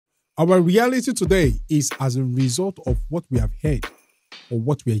Our reality today is as a result of what we have heard or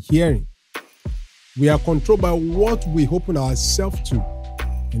what we are hearing. We are controlled by what we open ourselves to.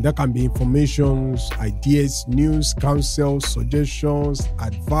 And that can be informations, ideas, news, counsel, suggestions,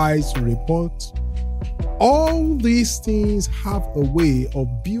 advice, reports. All these things have a way of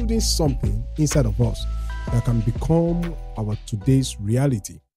building something inside of us that can become our today's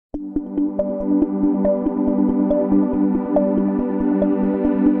reality.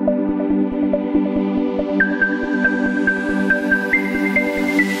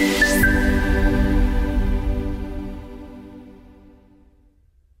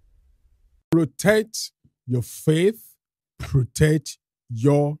 Protect your faith, protect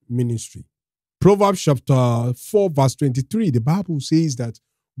your ministry. Proverbs chapter 4 verse 23, the Bible says that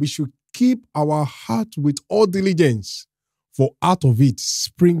we should keep our heart with all diligence, for out of it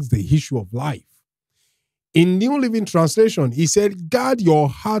springs the issue of life. In New Living Translation, he said, guard your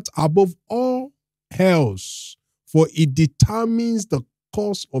heart above all else, for it determines the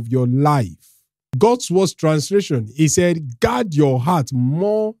course of your life. God's Word Translation, he said, guard your heart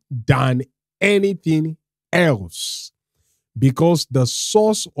more than anything else, because the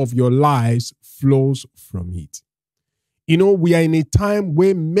source of your lives flows from it. You know, we are in a time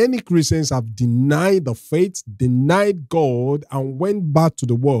where many Christians have denied the faith, denied God, and went back to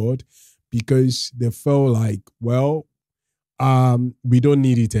the world because they felt like, we don't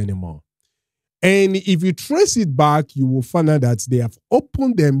need it anymore. And if you trace it back, you will find out that they have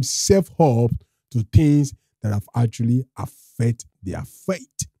opened themselves up to things that have actually affected their faith.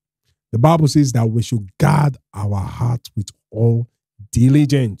 The Bible says that we should guard our heart with all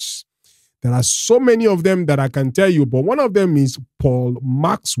diligence. There are so many of them that I can tell you, but one of them is Paul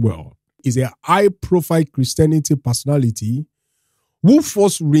Maxwell. He's a high-profile Christianity personality who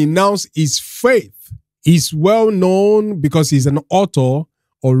first renounced his faith. He's well known because he's an author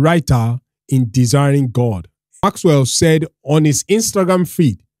or writer in Desiring God. Maxwell said on his Instagram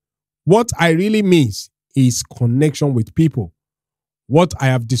feed, "What I really miss is connection with people. What I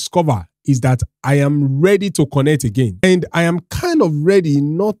have discovered is that I am ready to connect again. And I am kind of ready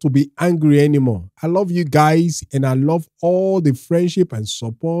not to be angry anymore. I love you guys and I love all the friendship and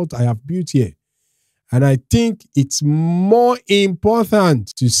support I have built here. And I think it's more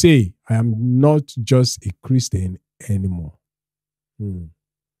important to say I am not just a Christian anymore."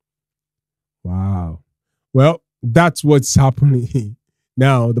 Wow. Well, that's what's happening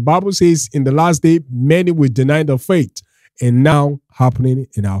now. The Bible says in the last day, many will deny the faith. And now happening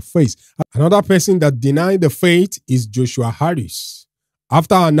in our face. Another person that denied the faith is Joshua Harris.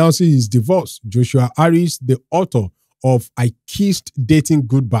 After announcing his divorce, Joshua Harris, the author of I Kissed Dating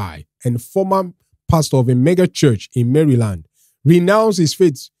Goodbye and former pastor of a mega church in Maryland, renounced his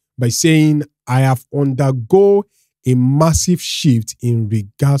faith by saying, "I have undergone a massive shift in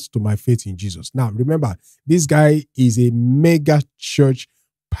regards to my faith in Jesus." Now, remember, this guy is a mega church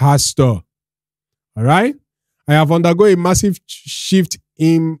pastor. All right? "I have undergone a massive shift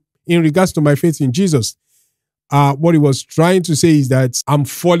in regards to my faith in Jesus." What he was trying to say is that I'm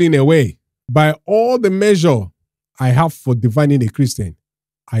falling away. By all the measure I have for defining a Christian,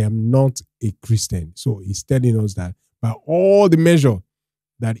 I am not a Christian. So he's telling us that by all the measure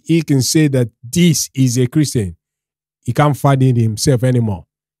that he can say that this is a Christian, he can't find it himself anymore.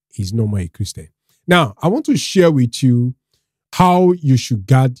 He's no more a Christian. Now, I want to share with you how you should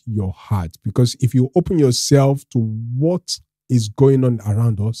guard your heart, because if you open yourself to what is going on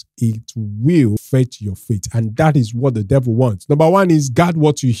around us, it will affect your faith. And that is what the devil wants. Number one is guard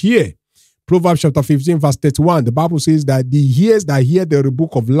what you hear. Proverbs chapter 15 verse 31, the Bible says that the ears that hear the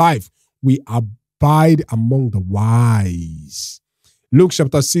book of life will abide among the wise. Luke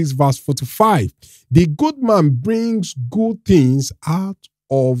chapter 6 verse 45, the good man brings good things out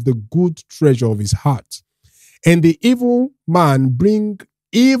of the good treasure of his heart, and the evil man bring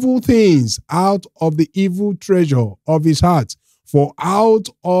evil things out of the evil treasure of his heart. For out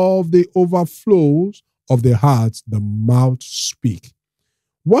of the overflows of the heart, the mouth speak.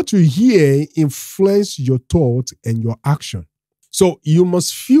 What you hear influences your thought and your action. So you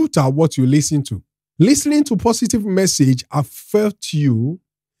must filter what you listen to. Listening to positive message affects you.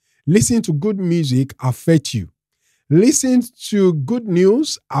 Listening to good music affects you. Listening to good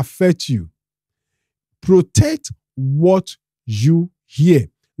news affects you. Protect what you hear.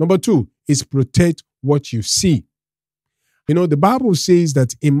 Number two is protect what you see. You know, the Bible says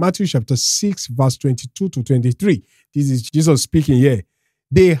that in Matthew chapter 6, verse 22 to 23, this is Jesus speaking here.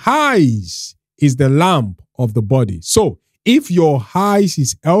 The eyes is the lamp of the body. So if your eyes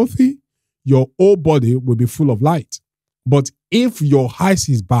is healthy, your whole body will be full of light. But if your eyes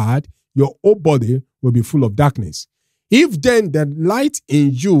is bad, your whole body will be full of darkness. If then the light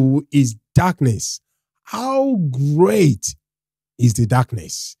in you is darkness, how great is the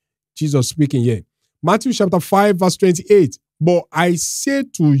darkness? Jesus speaking here. Matthew chapter 5 verse 28. But I say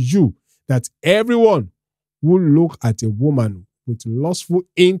to you that everyone who look at a woman with lustful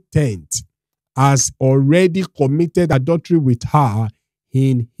intent has already committed adultery with her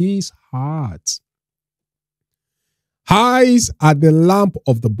in his heart. Eyes are the lamp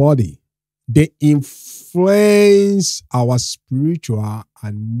of the body. They influence our spiritual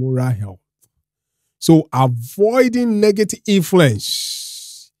and moral health. So avoiding negative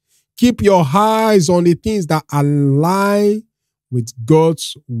influence. Keep your eyes on the things that align with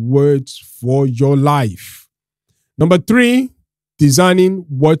God's words for your life. Number 3, discerning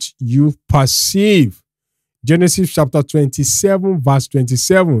what you perceive. Genesis chapter 27 verse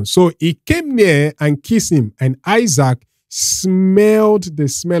 27. So he came near and kissed him, and Isaac smelled the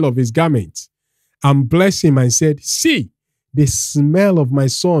smell of his garment and blessed him and said, see, the smell of my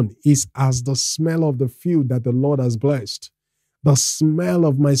son is as the smell of the field that the Lord has blessed. The smell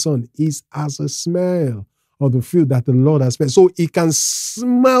of my son is as a smell of the field that the Lord has blessed. So he can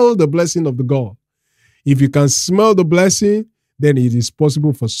smell the blessing of the God. If you can smell the blessing, then it is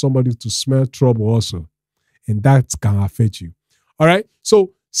possible for somebody to smell trouble also. And that can affect you. All right.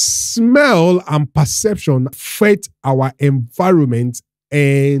 So smell and perception affect our environment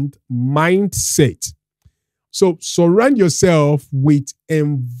and mindset. So surround yourself with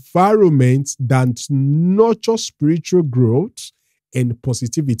environments that nurture spiritual growth and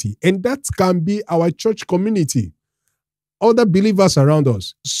positivity. And that can be our church community, other believers around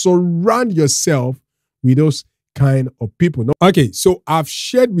us. Surround yourself with those kind of people. Okay, so I've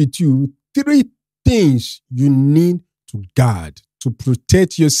shared with you 3 things you need to guard to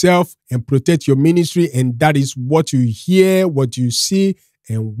protect yourself and protect your ministry. And that is what you hear, what you see,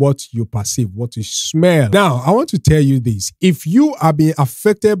 and what you perceive, what you smell. Now, I want to tell you this. If you are being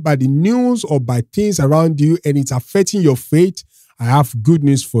affected by the news or by things around you and it's affecting your faith, I have good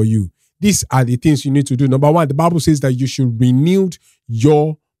news for you. These are the things you need to do. Number 1, the Bible says that you should renew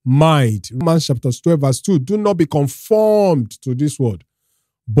your mind. Romans chapter 12 verse 2. Do not be conformed to this world,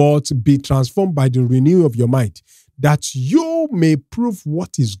 but be transformed by the renewal of your mind, that you may prove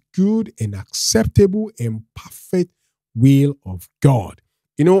what is good and acceptable and perfect will of God.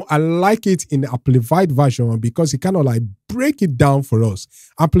 You know, I like it in the Amplified Version because it kind of like break it down for us.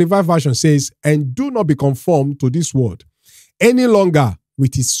 Amplified Version says, and do not be conformed to this world any longer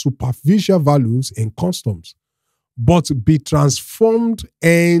with its superficial values and customs, but be transformed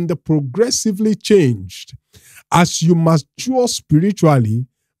and progressively changed as you mature spiritually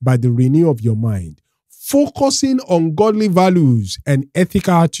by the renewal of your mind, focusing on godly values and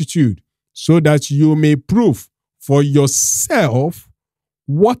ethical attitude so that you may prove for yourself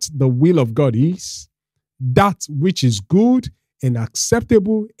what the will of God is, that which is good and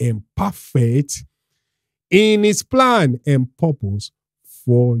acceptable and perfect in His plan and purpose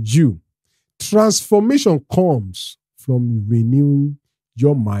for you. Transformation comes from renewing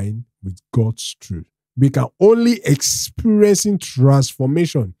your mind with God's truth. We can only experience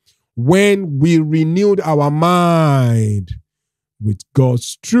transformation when we renewed our mind with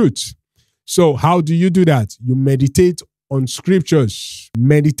God's truth. So how do you do that? You meditate on scriptures.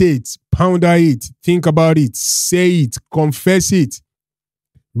 Meditate, ponder it, think about it, say it, confess it.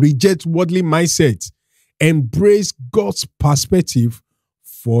 Reject worldly mindset. Embrace God's perspective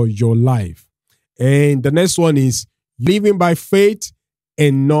for your life. And the next one is living by faith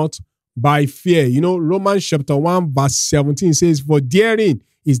and not by fear. You know, Romans chapter 1 verse 17 says, for therein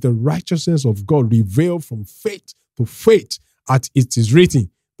is the righteousness of God revealed from faith to faith, as it is written,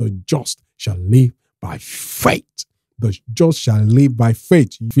 the just shall live by faith. The just shall live by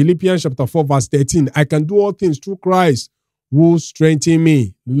faith. Philippians chapter 4 verse 13, I can do all things through Christ who strengthens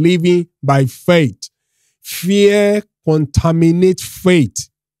me. Living by faith. Fear contaminates faith.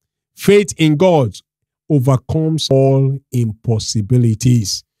 Faith in God overcomes all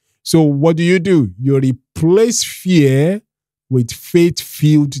impossibilities. So what do? You replace fear with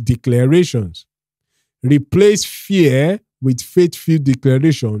faith-filled declarations. Replace fear with faith-filled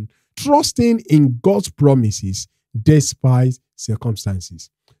declaration, trusting in God's promises despite circumstances.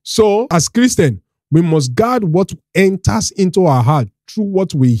 So, as Christians, we must guard what enters into our heart through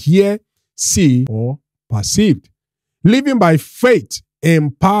what we hear, see, or perceive. Living by faith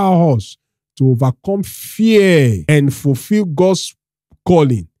empowers us to overcome fear and fulfill God's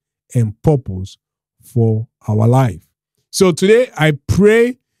calling and purpose for our life. So today, I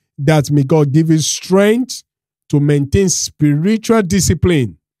pray that may God give you strength to maintain spiritual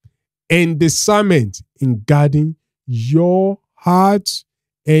discipline and discernment in guarding your heart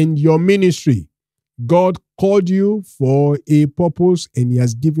and your ministry. God called you for a purpose and He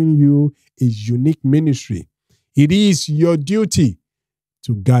has given you a unique ministry. It is your duty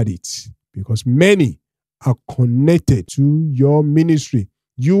to guard it because many are connected to your ministry.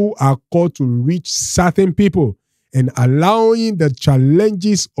 You are called to reach certain people, and allowing the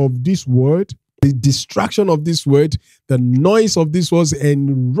challenges of this world, the distraction of this world, the noise of this world,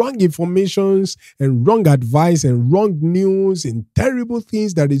 and wrong informations and wrong advice and wrong news and terrible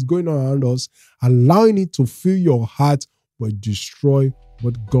things that is going on around us, allowing it to fill your heart will destroy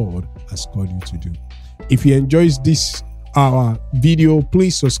what God has called you to do. If you enjoyed this our video,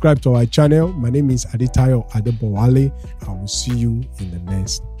 please subscribe to our channel. My name is Adetayo Adebowale. I will see you in the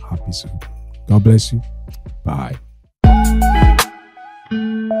next episode. God bless you. Bye.